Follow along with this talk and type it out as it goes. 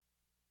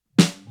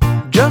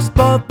Just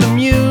bought the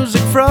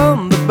music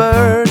from the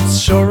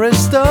Birds. Sure is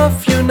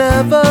stuff you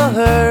never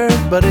heard,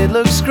 but it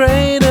looks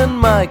great in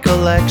my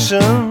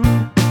collection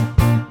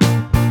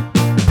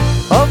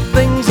of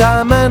things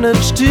I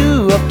managed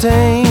to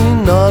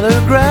obtain.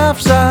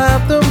 Autographs, I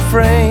have them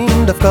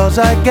framed. Of course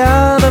I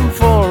got them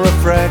for a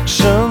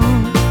fraction.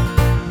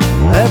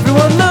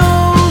 Everyone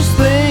knows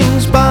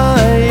things by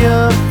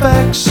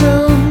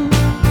affection,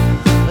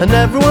 and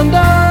everyone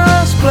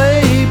does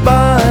play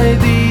by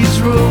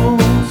these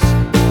rules.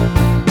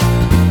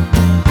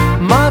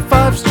 My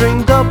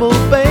 5-string double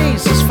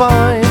bass is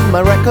fine.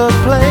 My record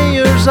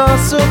players are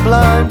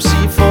sublime.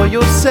 See for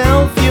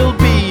yourself, you'll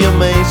be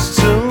amazed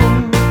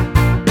soon.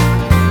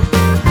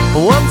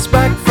 Once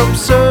back from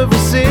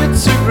service,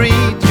 it's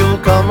agreed you'll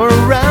come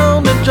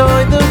around,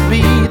 enjoy the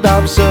beat.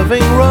 I'm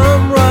serving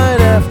rum